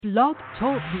Blog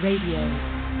Talk Radio.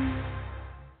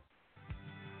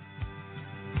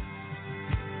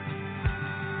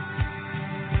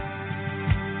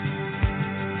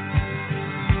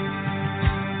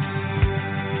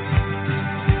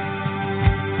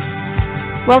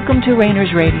 Welcome to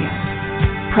Rainer's Radio,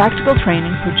 practical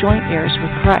training for joint heirs with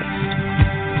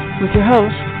Christ, with your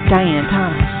host, Diane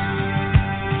Thomas.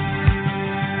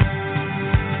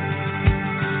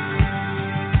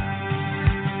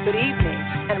 Good evening,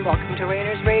 and welcome to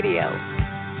Rainer's Radio.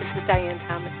 This is Diane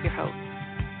Thomas, your host.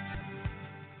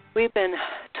 We've been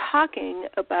talking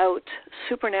about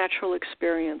supernatural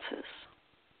experiences.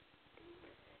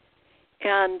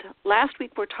 And last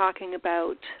week we're talking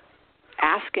about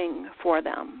asking for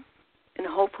them. And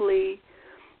hopefully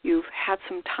you've had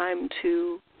some time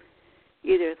to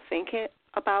either think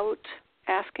about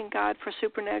asking God for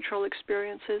supernatural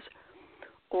experiences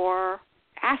or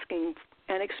asking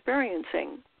and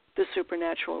experiencing the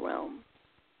supernatural realm.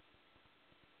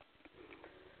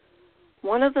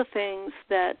 One of the things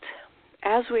that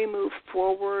as we move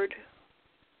forward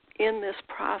in this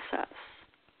process,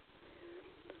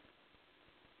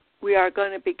 we are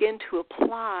going to begin to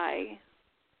apply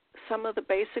some of the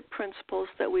basic principles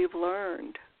that we've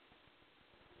learned.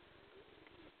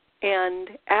 And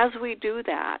as we do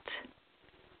that,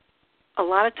 a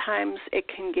lot of times it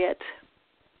can get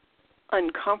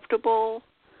uncomfortable,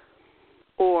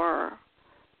 or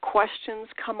questions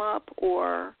come up,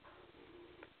 or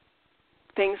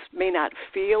things may not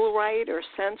feel right or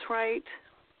sense right.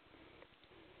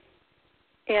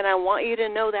 And I want you to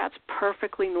know that's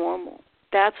perfectly normal.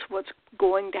 That's what's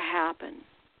going to happen.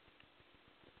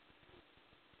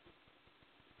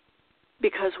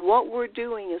 Because what we're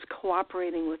doing is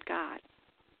cooperating with God.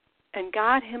 And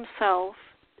God Himself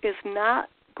is not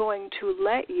going to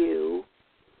let you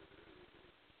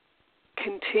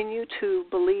continue to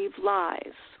believe lies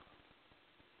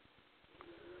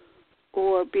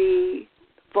or be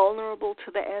vulnerable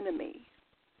to the enemy.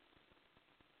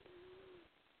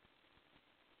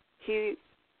 He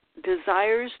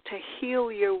desires to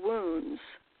heal your wounds,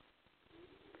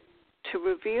 to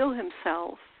reveal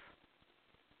Himself,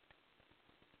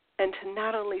 and to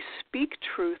not only speak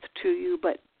truth to you,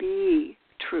 but be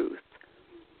truth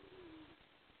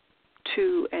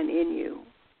to and in you.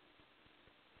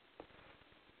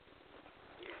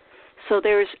 So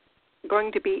there's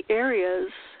going to be areas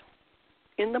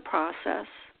in the process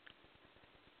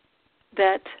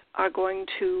that are going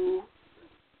to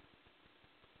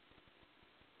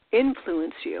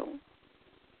influence you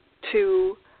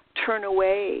to turn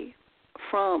away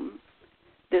from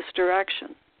this direction.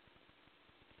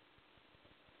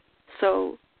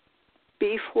 So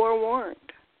be forewarned.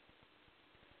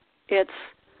 It's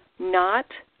not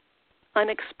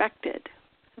unexpected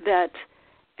that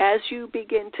as you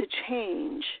begin to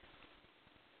change,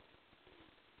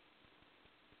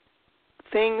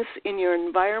 things in your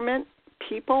environment,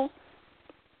 people,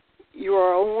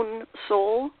 your own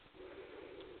soul,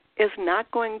 is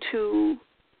not going to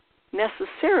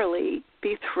necessarily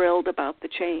be thrilled about the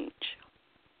change.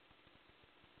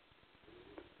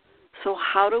 So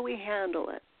how do we handle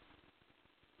it?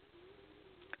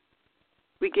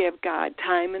 We give God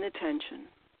time and attention.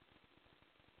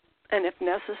 And if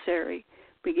necessary,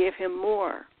 we give Him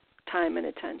more time and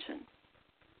attention.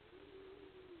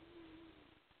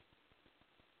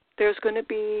 There's going to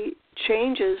be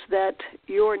changes that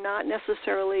you're not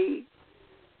necessarily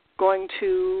going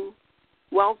to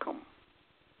welcome.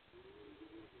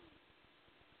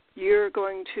 You're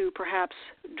going to perhaps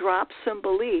drop some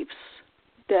beliefs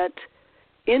that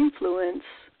influence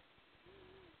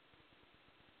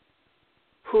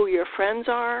who your friends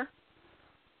are,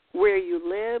 where you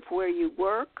live, where you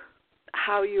work,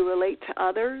 how you relate to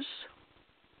others.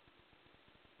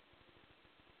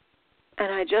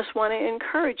 And I just want to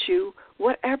encourage you,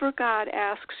 whatever God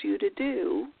asks you to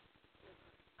do,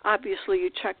 obviously you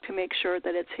check to make sure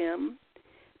that it's Him,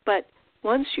 but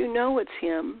once you know it's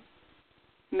Him,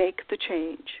 make the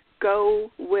change.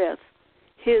 Go with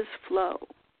His flow.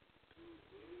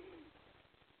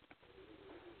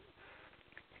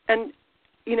 And,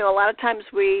 a lot of times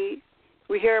we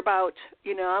hear about,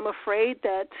 I'm afraid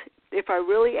that if I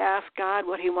really ask God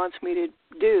what He wants me to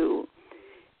do,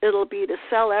 it'll be to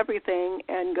sell everything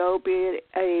and go be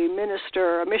a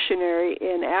minister, a missionary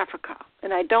in Africa.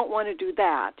 And I don't want to do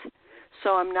that,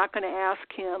 so I'm not going to ask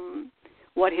Him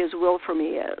what His will for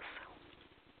me is.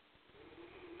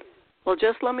 Well,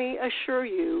 just let me assure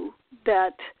you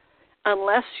that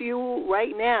unless you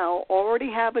right now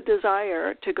already have a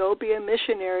desire to go be a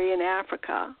missionary in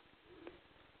Africa,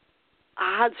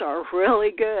 odds are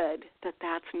really good that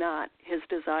that's not His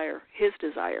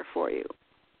desire for you.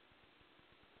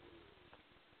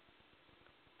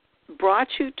 brought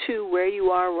you to where you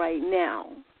are right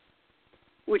now,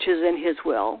 which is in His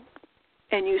will,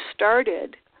 and you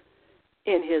started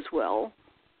in His will,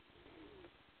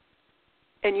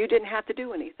 and you didn't have to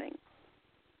do anything.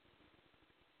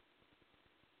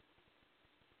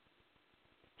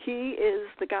 He is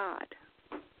the God.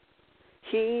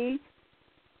 He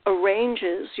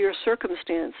arranges your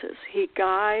circumstances. He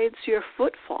guides your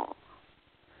footfall.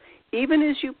 Even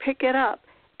as you pick it up,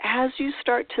 as you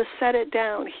start to set it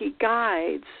down, He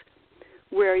guides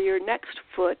where your next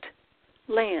foot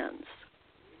lands,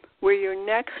 where your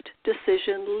next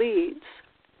decision leads.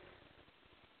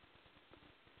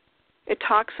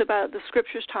 The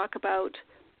scriptures talk about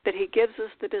that He gives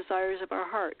us the desires of our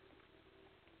heart.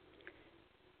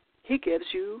 He gives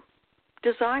you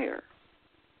desire.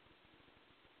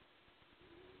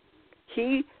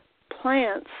 He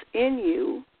plants in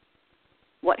you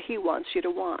what He wants you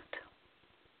to want.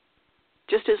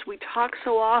 Just as we talk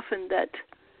so often that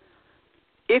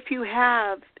if you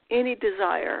have any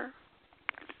desire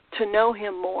to know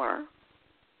Him more,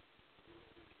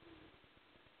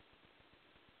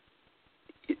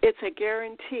 it's a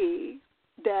guarantee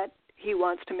that He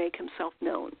wants to make Himself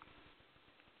known.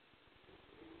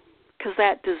 Because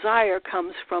that desire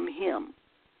comes from Him.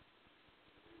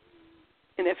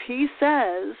 And if He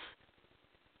says,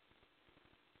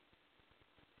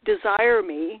 desire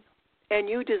me, and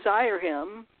you desire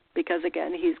Him, because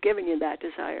again, He's given you that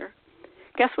desire,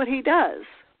 guess what He does?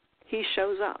 He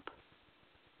shows up.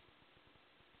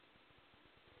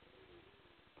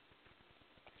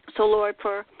 So Lord,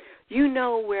 for you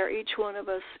know where each one of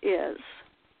us is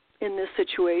in this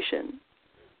situation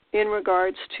in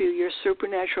regards to your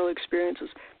supernatural experiences.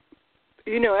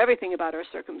 You know everything about our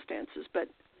circumstances, but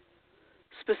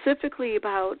specifically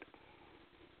about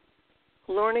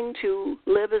learning to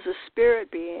live as a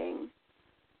spirit being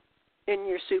in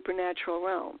your supernatural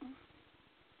realm.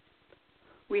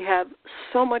 We have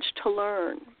so much to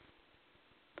learn.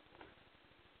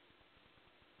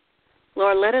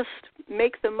 Lord, let us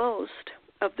make the most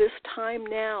of this time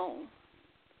now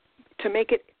to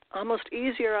make it almost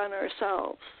easier on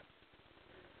ourselves,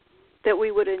 that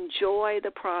we would enjoy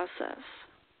the process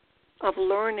of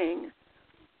learning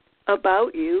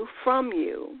about you from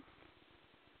you.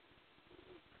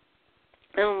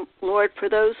 And Lord, for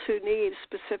those who need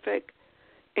specific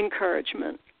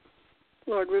encouragement,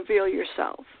 Lord, reveal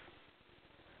yourself.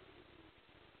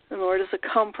 And Lord, as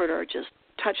a comforter, just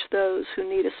touch those who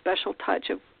need a special touch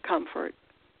of comfort.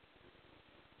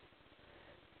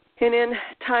 And in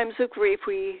times of grief,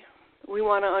 we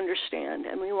want to understand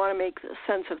and we want to make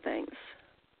sense of things.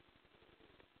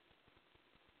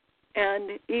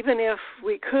 And even if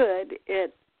we could,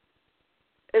 it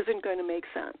isn't going to make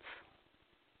sense.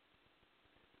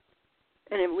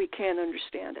 And we can't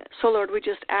understand it. So, Lord, we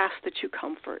just ask that you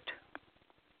comfort,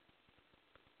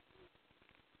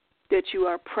 that you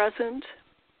are present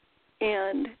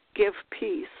and give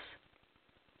peace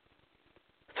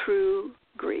through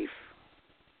grief.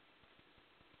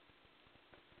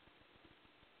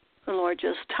 And Lord,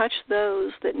 just touch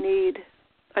those that need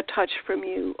a touch from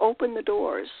you. Open the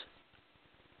doors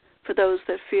for those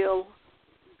that feel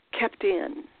kept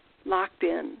in, locked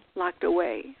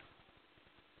away.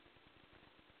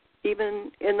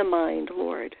 Even in the mind,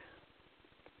 Lord.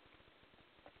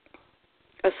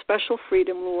 A special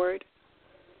freedom, Lord,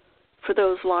 for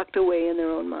those locked away in their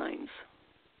own minds.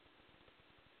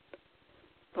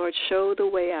 Lord, show the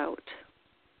way out.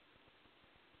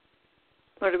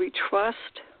 Lord, we trust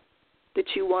that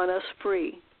you want us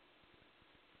free.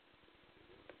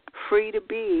 Free to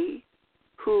be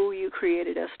who you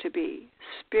created us to be,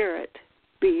 spirit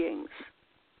beings.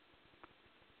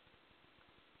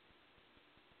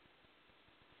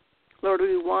 Lord,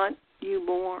 we want you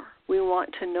more. We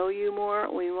want to know you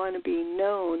more. We want to be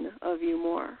known of you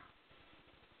more.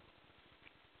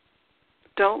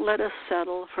 Don't let us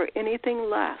settle for anything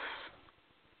less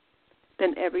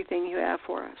than everything you have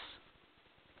for us.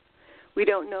 We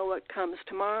don't know what comes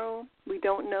tomorrow. We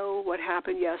don't know what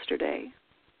happened yesterday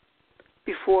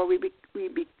before we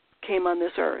came on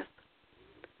this earth.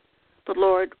 But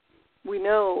Lord, we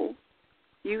know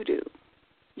you do.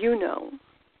 You know.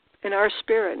 And our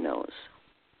spirit knows.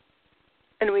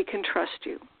 And we can trust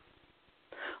you.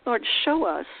 Lord, show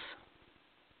us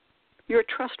your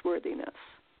trustworthiness.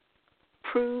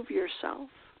 Prove yourself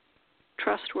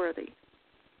trustworthy.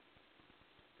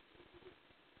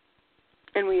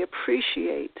 And we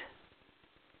appreciate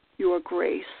your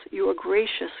grace, your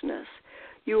graciousness,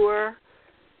 your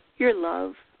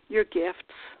love, your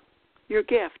gifts, your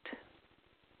gift,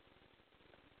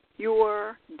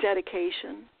 your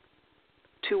dedication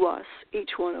to us,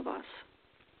 each one of us.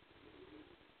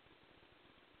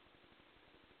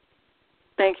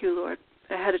 Thank you, Lord,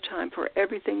 ahead of time for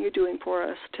everything you're doing for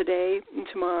us today and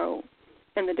tomorrow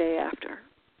and the day after.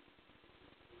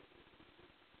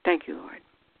 Thank you, Lord.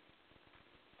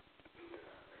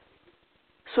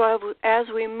 So as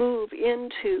we move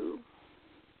into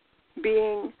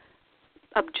being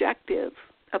objective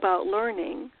about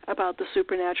learning about the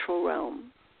supernatural realm,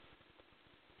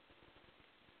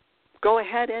 go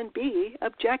ahead and be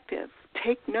objective.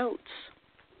 Take notes.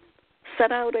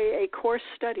 Set out a course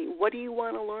study. What do you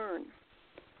want to learn?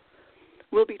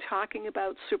 We'll be talking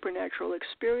about supernatural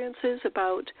experiences,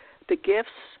 about the gifts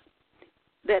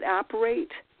that operate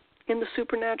in the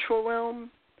supernatural realm,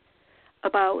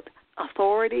 about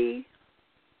authority.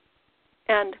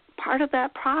 And part of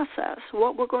that process,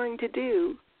 what we're going to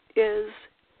do is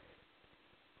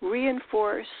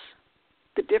reinforce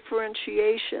the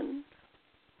differentiation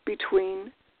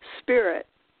between spirit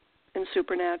and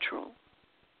supernatural.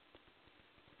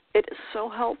 It is so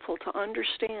helpful to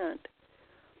understand.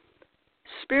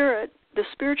 Spirit, the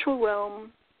spiritual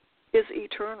realm, is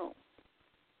eternal.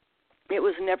 It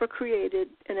was never created,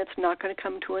 and it's not going to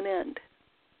come to an end.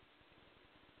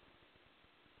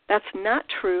 That's not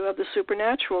true of the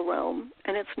supernatural realm,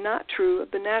 and it's not true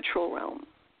of the natural realm.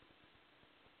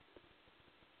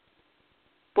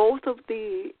 Both of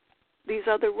these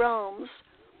other realms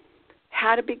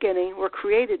had a beginning, were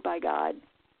created by God,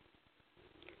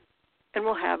 and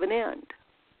will have an end,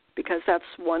 because that's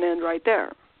one end right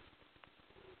there.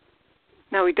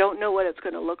 Now, we don't know what it's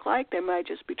going to look like. There might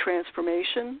just be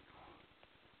transformation.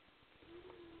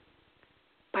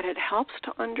 But it helps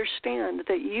to understand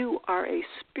that you are a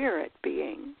spirit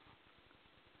being,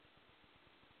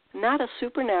 not a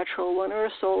supernatural one or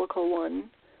a soulical one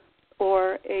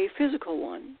or a physical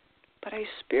one, but a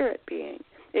spirit being.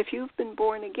 If you've been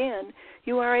born again,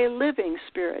 you are a living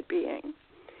spirit being.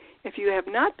 If you have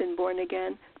not been born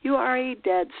again, you are a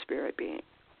dead spirit being.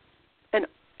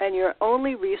 And your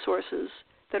only resources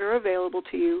that are available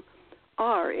to you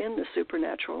are in the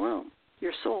supernatural realm,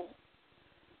 your soul,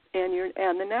 and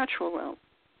the natural realm,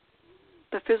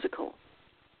 the physical.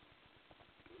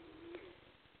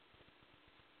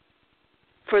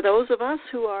 For those of us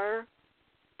who are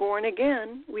born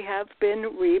again, we have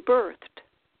been rebirthed.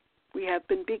 We have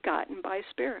been begotten by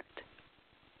Spirit.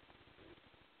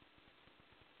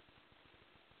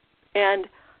 And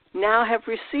now have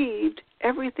received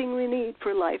everything we need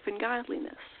for life and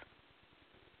godliness.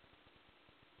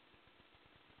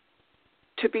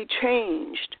 To be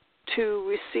changed,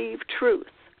 to receive truth,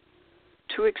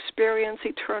 to experience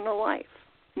eternal life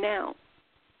now.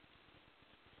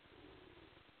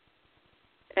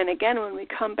 And again, when we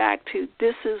come back to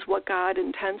this is what God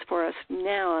intends for us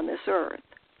now on this earth,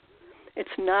 it's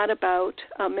not about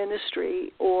a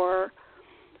ministry or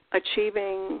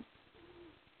achieving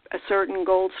a certain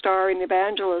gold star in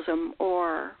evangelism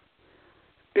or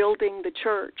building the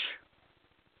church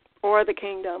or the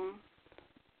kingdom.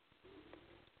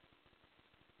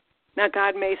 Now,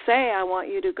 God may say, I want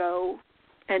you to go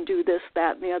and do this,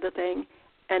 that, and the other thing,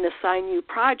 and assign you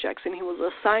projects, and He will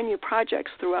assign you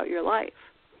projects throughout your life.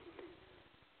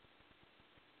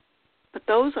 But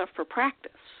those are for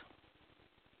practice.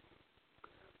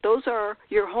 Those are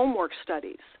your homework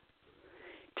studies.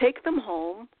 Take them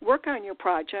home, work on your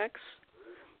projects,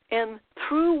 and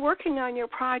through working on your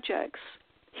projects,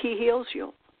 He heals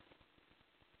you.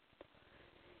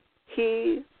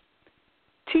 He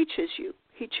teaches you.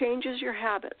 He changes your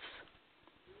habits.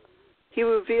 He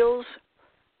reveals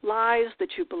lies that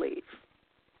you believe.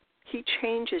 He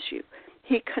changes you.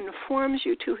 He conforms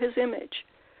you to His image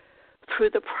through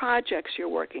the projects you're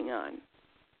working on.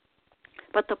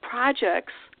 But the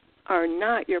projects are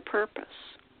not your purpose.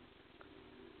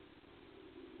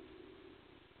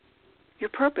 Your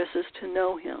purpose is to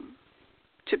know Him,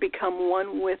 to become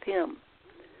one with Him,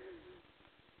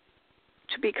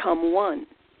 to become one,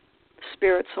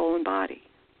 spirit, soul, and body.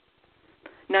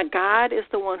 Now, God is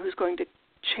the one who's going to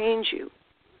change you.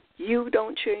 You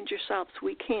don't change yourselves.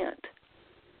 We can't.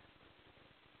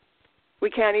 We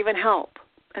can't even help.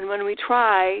 And when we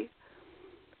try,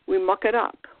 we muck it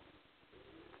up.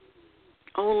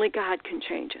 Only God can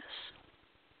change us.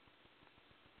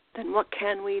 Then what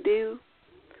can we do?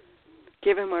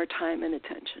 Give Him our time and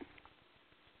attention.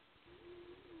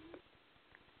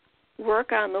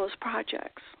 Work on those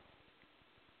projects.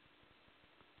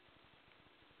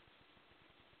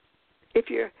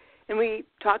 And we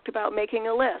talked about making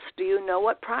a list. Do you know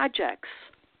what projects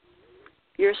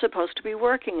you're supposed to be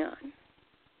working on?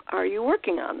 Are you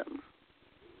working on them?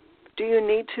 Do you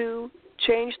need to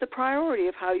change the priority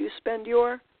of how you spend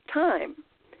your time,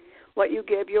 what you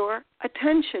give your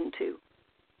attention to?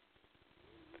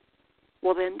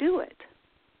 Well, then do it.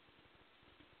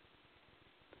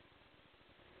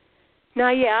 Now,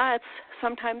 yeah, it's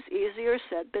sometimes easier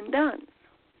said than done.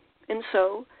 And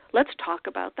so let's talk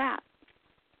about that.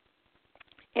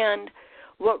 And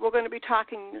what we're going to be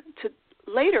talking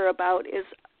later about is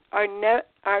our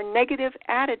negative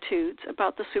attitudes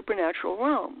about the supernatural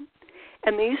realm.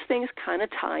 And these things kind of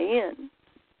tie in.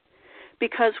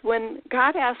 Because when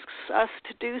God asks us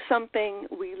to do something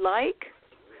we like,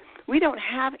 we don't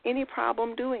have any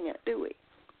problem doing it, do we?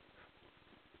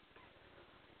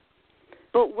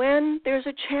 But when there's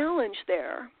a challenge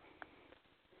there,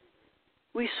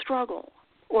 we struggle,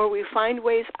 or we find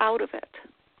ways out of it,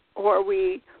 or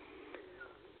we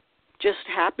just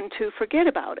happen to forget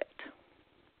about it.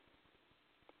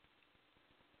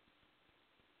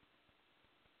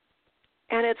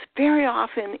 And it's very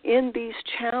often in these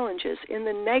challenges, in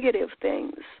the negative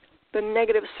things, the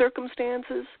negative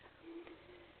circumstances,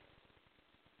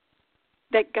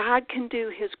 that God can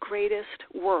do his greatest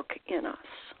work in us.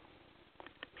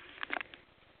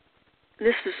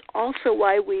 This is also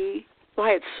why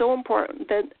it's so important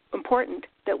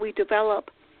that we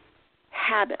develop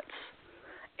habits,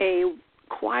 a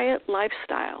quiet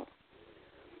lifestyle.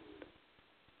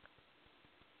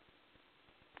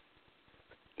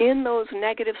 In those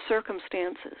negative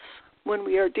circumstances, when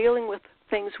we are dealing with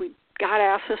things God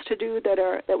asks us to do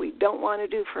that we don't want to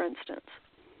do, for instance,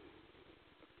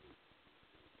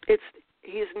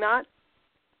 he's not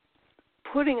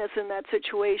putting us in that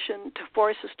situation to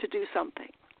force us to do something.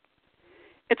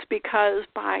 It's because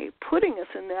by putting us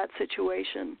in that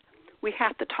situation, we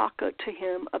have to talk to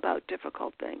him about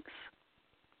difficult things.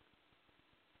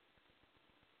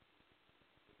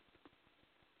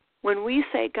 When we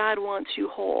say God wants you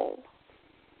whole,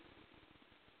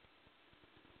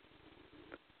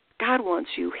 God wants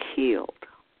you healed.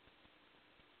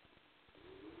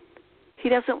 He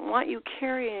doesn't want you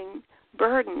carrying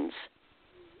burdens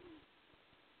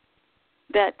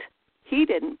that he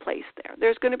didn't place there.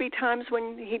 There's going to be times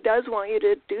when he does want you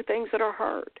to do things that are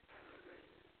hard.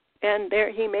 And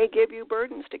there he may give you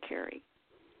burdens to carry.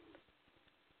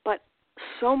 But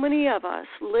so many of us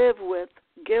live with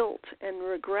guilt and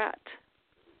regret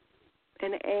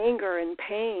and anger and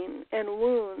pain and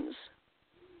wounds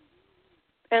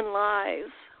and lies,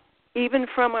 even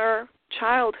from our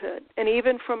childhood and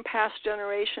even from past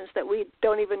generations that we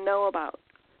don't even know about,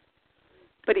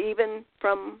 but even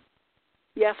from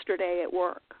yesterday at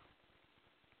work.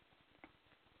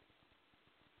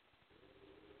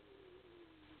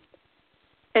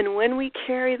 And when we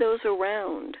carry those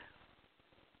around,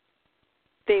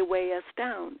 they weigh us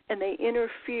down and they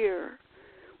interfere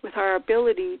with our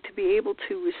ability to be able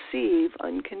to receive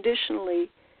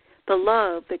unconditionally the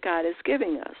love that God is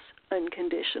giving us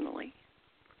unconditionally.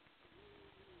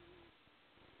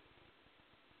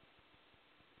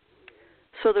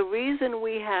 So the reason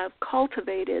we have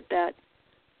cultivated that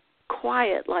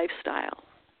quiet lifestyle,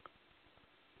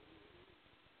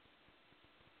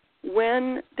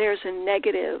 when there's a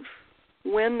negative,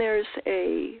 when there's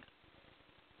a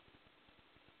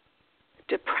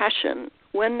depression,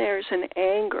 when there's an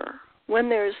anger, when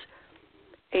there's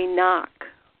a knock,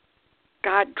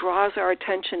 God draws our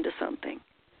attention to something,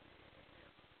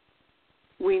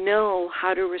 we know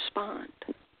how to respond.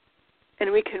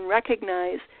 And we can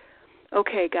recognize,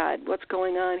 okay, God, what's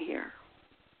going on here?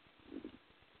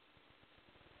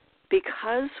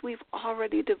 Because we've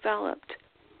already developed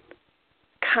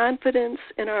confidence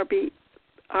in our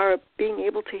being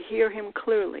able to hear him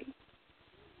clearly,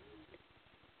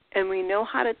 and we know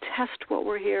how to test what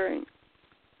we're hearing,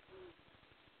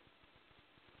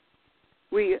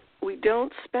 we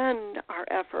don't spend our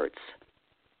efforts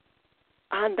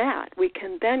on that. We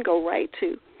can then go right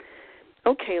to,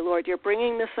 okay, Lord, you're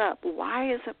bringing this up.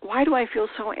 Why do I feel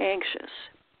so anxious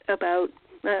about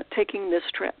taking this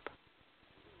trip?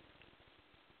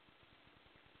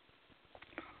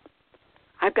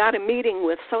 I've got a meeting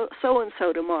with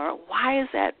so-and-so tomorrow. Why is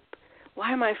that?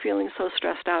 Why am I feeling so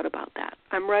stressed out about that?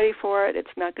 I'm ready for it. It's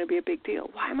not going to be a big deal.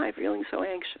 Why am I feeling so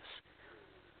anxious?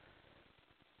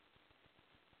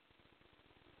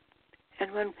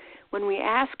 And when we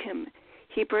ask him,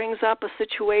 he brings up a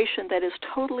situation that is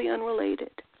totally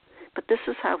unrelated. But this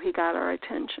is how he got our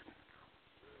attention.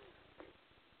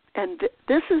 And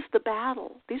this is the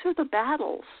battle. These are the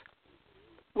battles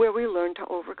where we learn to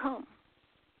overcome.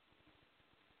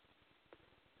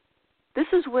 This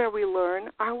is where we learn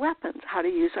our weapons, how to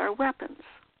use our weapons.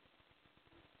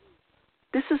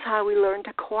 This is how we learn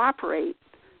to cooperate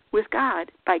with God,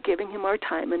 by giving him our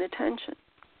time and attention.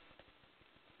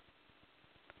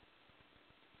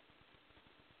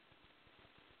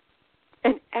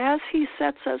 And as he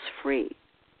sets us free,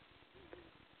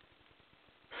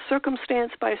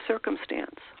 circumstance by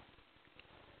circumstance,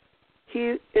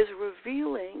 He is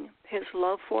revealing his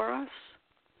love for us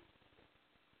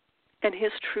and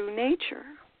his true nature,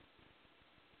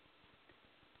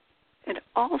 and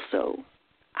also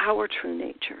our true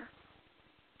nature.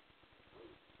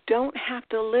 Don't have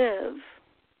to live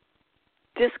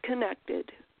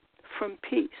disconnected from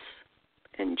peace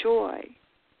and joy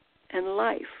and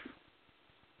life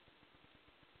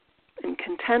and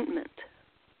contentment.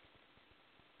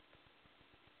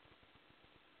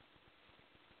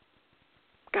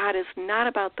 God is not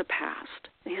about the past.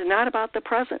 He's not about the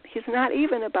present. He's not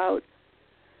even about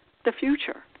the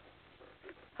future,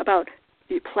 about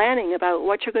you planning about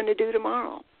what you're going to do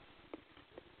tomorrow.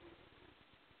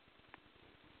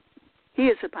 He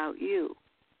is about you.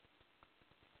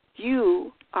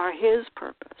 You are his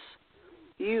purpose.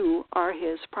 You are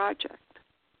his project.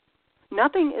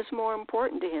 Nothing is more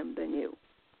important to him than you.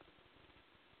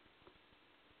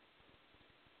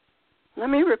 Let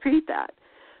me repeat that.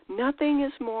 Nothing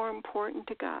is more important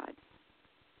to God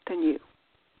than you,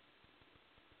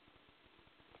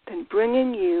 than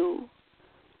bringing you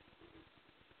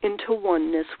into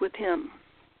oneness with him.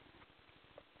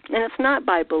 And it's not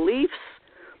by beliefs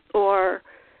or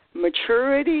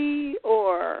maturity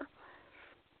or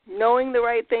knowing the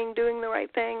right thing, doing the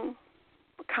right thing,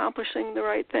 accomplishing the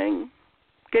right thing,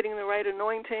 getting the right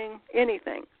anointing,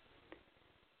 anything.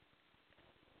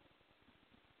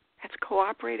 It's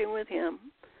cooperating with him.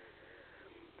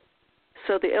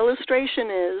 So the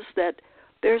illustration is that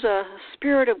there's a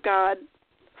Spirit of God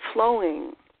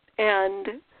flowing, and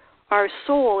our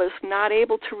soul is not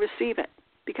able to receive it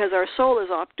because our soul is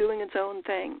off doing its own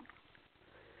thing.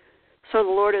 So the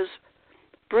Lord is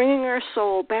bringing our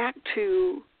soul back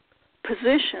to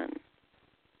position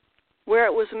where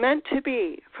it was meant to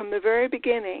be from the very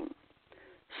beginning,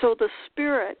 so the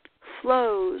Spirit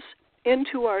flows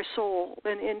into our soul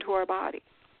and into our body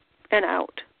and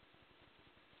out.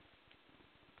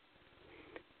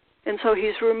 And so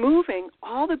he's removing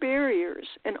all the barriers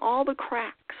and all the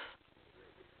cracks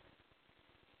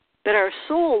that our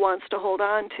soul wants to hold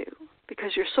on to,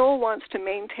 because your soul wants to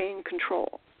maintain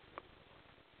control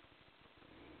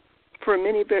for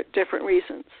many different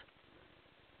reasons.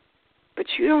 But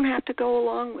you don't have to go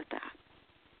along with that.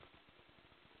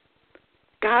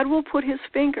 God will put his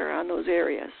finger on those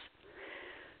areas.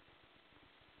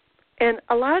 And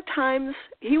a lot of times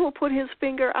he will put his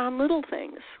finger on little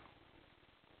things.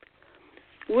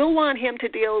 We'll want him to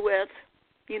deal with,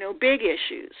 big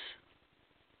issues.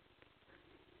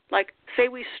 Like, say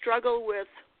we struggle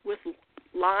with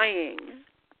lying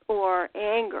or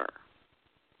anger.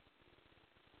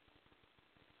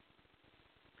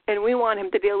 And we want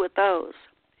him to deal with those.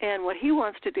 And what he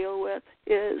wants to deal with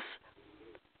is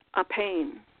a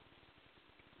pain.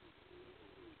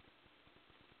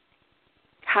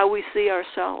 How we see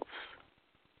ourselves.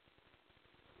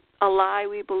 A lie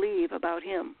we believe about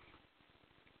him.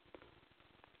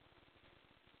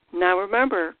 Now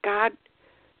remember, God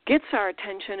gets our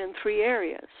attention in 3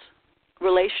 areas: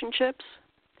 relationships,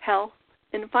 health,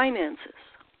 and finances.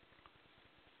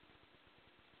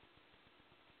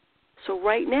 So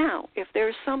right now, if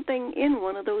there's something in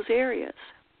one of those areas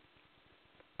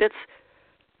that's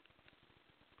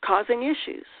causing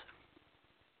issues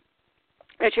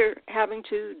that you're having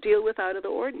to deal with out of the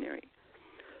ordinary,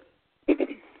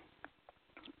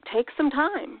 take some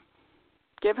time.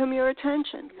 Give him your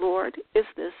attention. Lord, is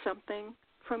this something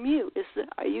from you?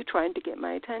 Are you trying to get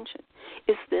my attention?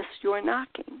 Is this your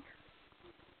knocking?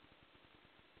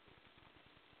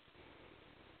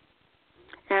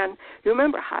 And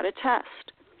remember how to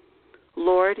test.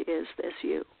 Lord, is this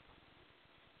you?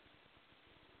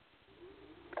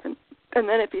 And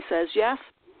then if he says yes,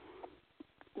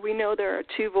 we know there are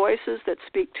 2 voices that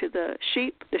speak to the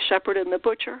sheep, the shepherd and the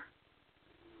butcher.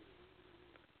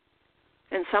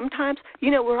 And sometimes,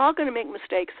 we're all going to make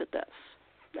mistakes at this.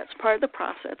 That's part of the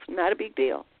process, not a big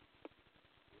deal.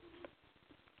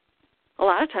 A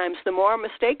lot of times, the more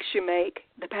mistakes you make,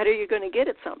 the better you're going to get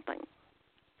at something.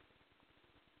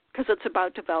 Because it's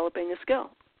about developing a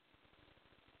skill.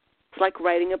 It's like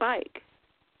riding a bike.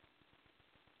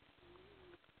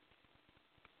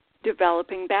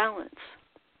 Developing balance.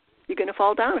 You're going to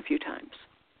fall down a few times.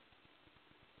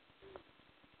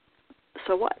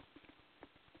 So what?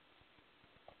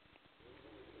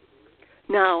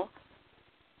 Now,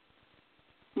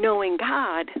 knowing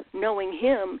God, knowing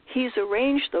him, he's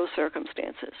arranged those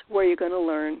circumstances where you're going to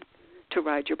learn to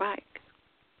ride your bike.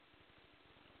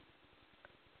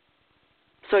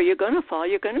 So you're going to fall,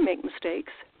 you're going to make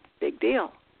mistakes. Big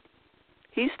deal.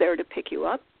 He's there to pick you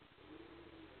up,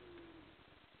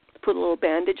 put a little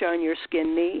bandage on your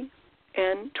skin knee,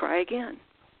 and try again.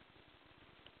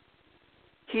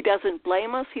 He doesn't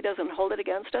blame us. He doesn't hold it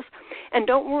against us. And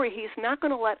don't worry, he's not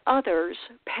going to let others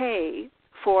pay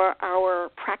for our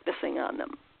practicing on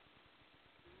them.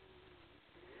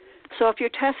 So if you're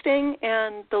testing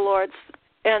and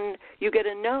and you get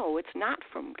a no, it's not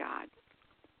from God.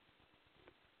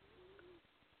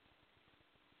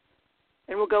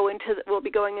 And we'll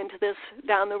be going into this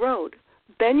down the road.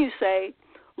 Then you say,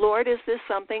 Lord, is this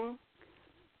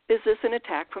an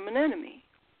attack from an enemy?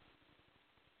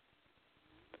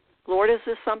 Lord, is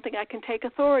this something I can take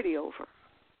authority over?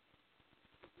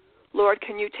 Lord,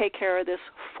 can you take care of this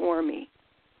for me?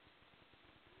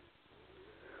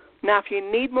 Now, if you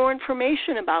need more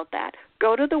information about that,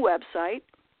 go to the website,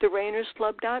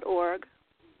 therainersclub.org,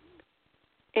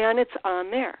 and it's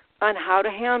on there on how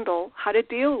to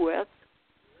deal with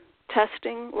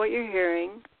testing what you're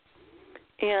hearing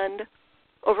and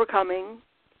overcoming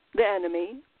the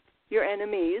enemy, your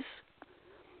enemies.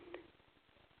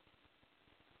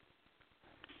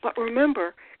 But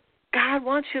remember, God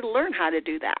wants you to learn how to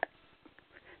do that.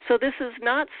 So this is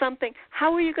not something,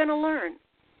 how are you going to learn?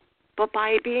 But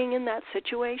by being in that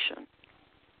situation.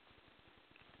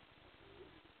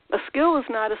 A skill is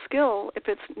not a skill if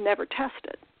it's never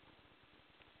tested.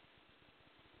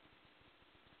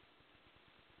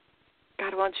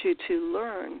 God wants you to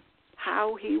learn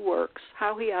how he works,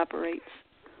 how he operates.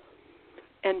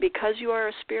 And because you are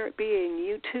a spirit being,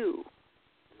 you too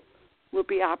will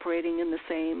be operating in the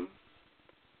same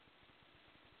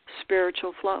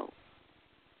spiritual flow.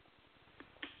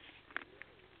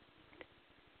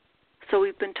 So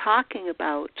we've been talking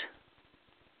about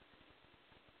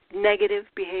negative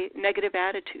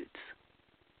attitudes.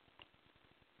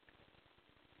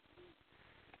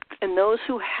 And those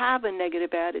who have a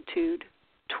negative attitude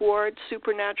towards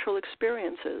supernatural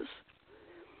experiences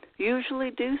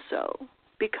usually do so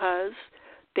because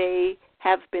they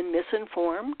have been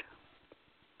misinformed.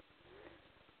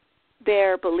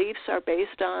 Their beliefs are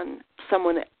based on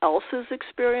someone else's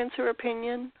experience or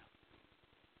opinion,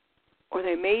 or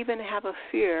they may even have a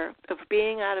fear of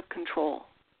being out of control.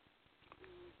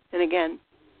 And again,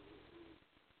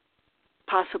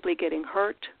 possibly getting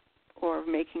hurt or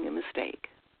making a mistake.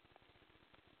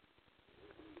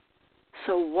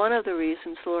 So one of the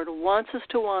reasons the Lord wants us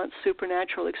to want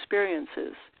supernatural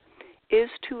experiences is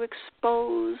to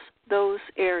expose those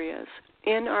areas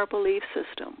in our belief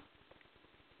system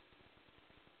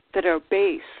that are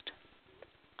based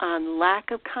on lack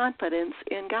of confidence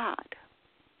in God,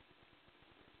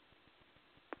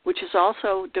 which is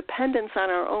also dependence on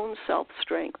our own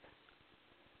self-strength.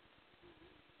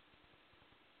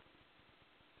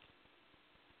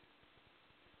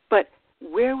 But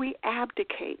where we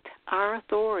abdicate our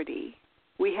authority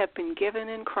we have been given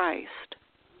in Christ,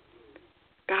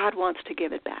 God wants to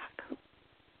give it back.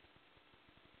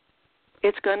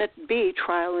 It's going to be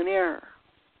trial and error.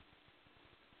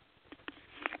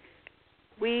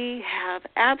 We have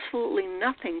absolutely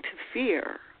nothing to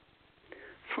fear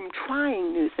from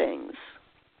trying new things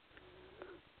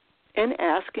and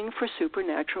asking for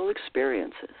supernatural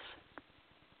experiences.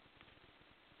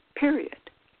 Period.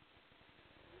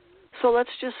 So let's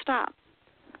just stop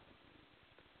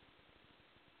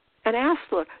and ask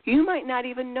the Lord. You might not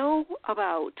even know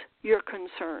about your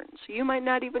concerns. You might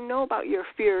not even know about your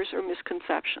fears or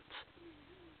misconceptions.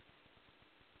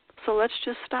 So let's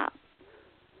just stop.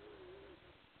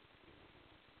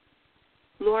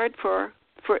 Lord, for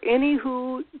any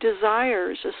who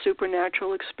desires a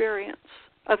supernatural experience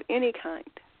of any kind,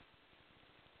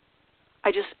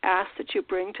 I just ask that you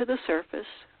bring to the surface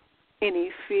any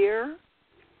fear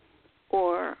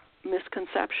or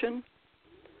misconception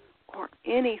or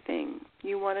anything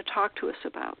you want to talk to us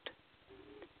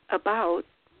about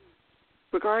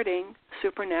regarding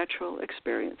supernatural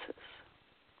experiences.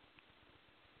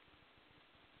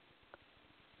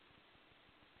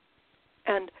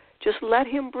 And just let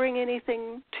him bring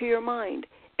anything to your mind.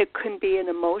 It can be an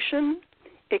emotion.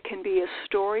 It can be a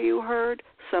story you heard,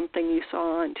 something you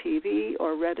saw on TV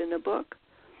or read in a book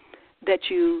that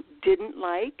you didn't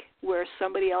like, where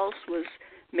somebody else was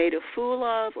made a fool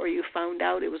of, or you found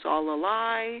out it was all a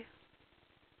lie.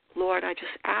 Lord, I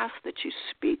just ask that you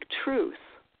speak truth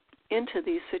into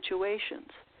these situations.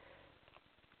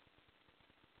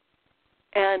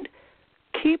 And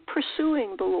keep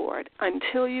pursuing the Lord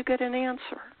until you get an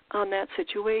answer on that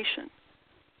situation.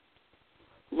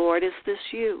 Lord, is this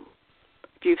you?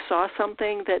 If you saw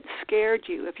something that scared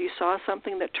you, if you saw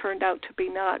something that turned out to be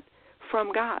not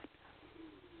from God,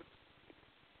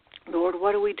 Lord,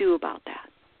 what do we do about that?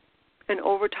 And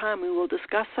over time we will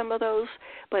discuss some of those,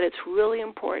 but it's really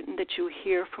important that you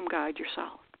hear from God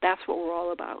yourself. That's what we're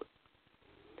all about.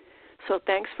 So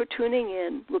thanks for tuning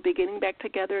in. We'll be getting back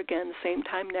together again same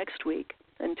time next week.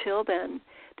 Until then,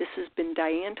 this has been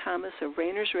Diane Thomas of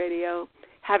Rainers Radio.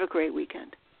 Have a great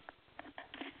weekend.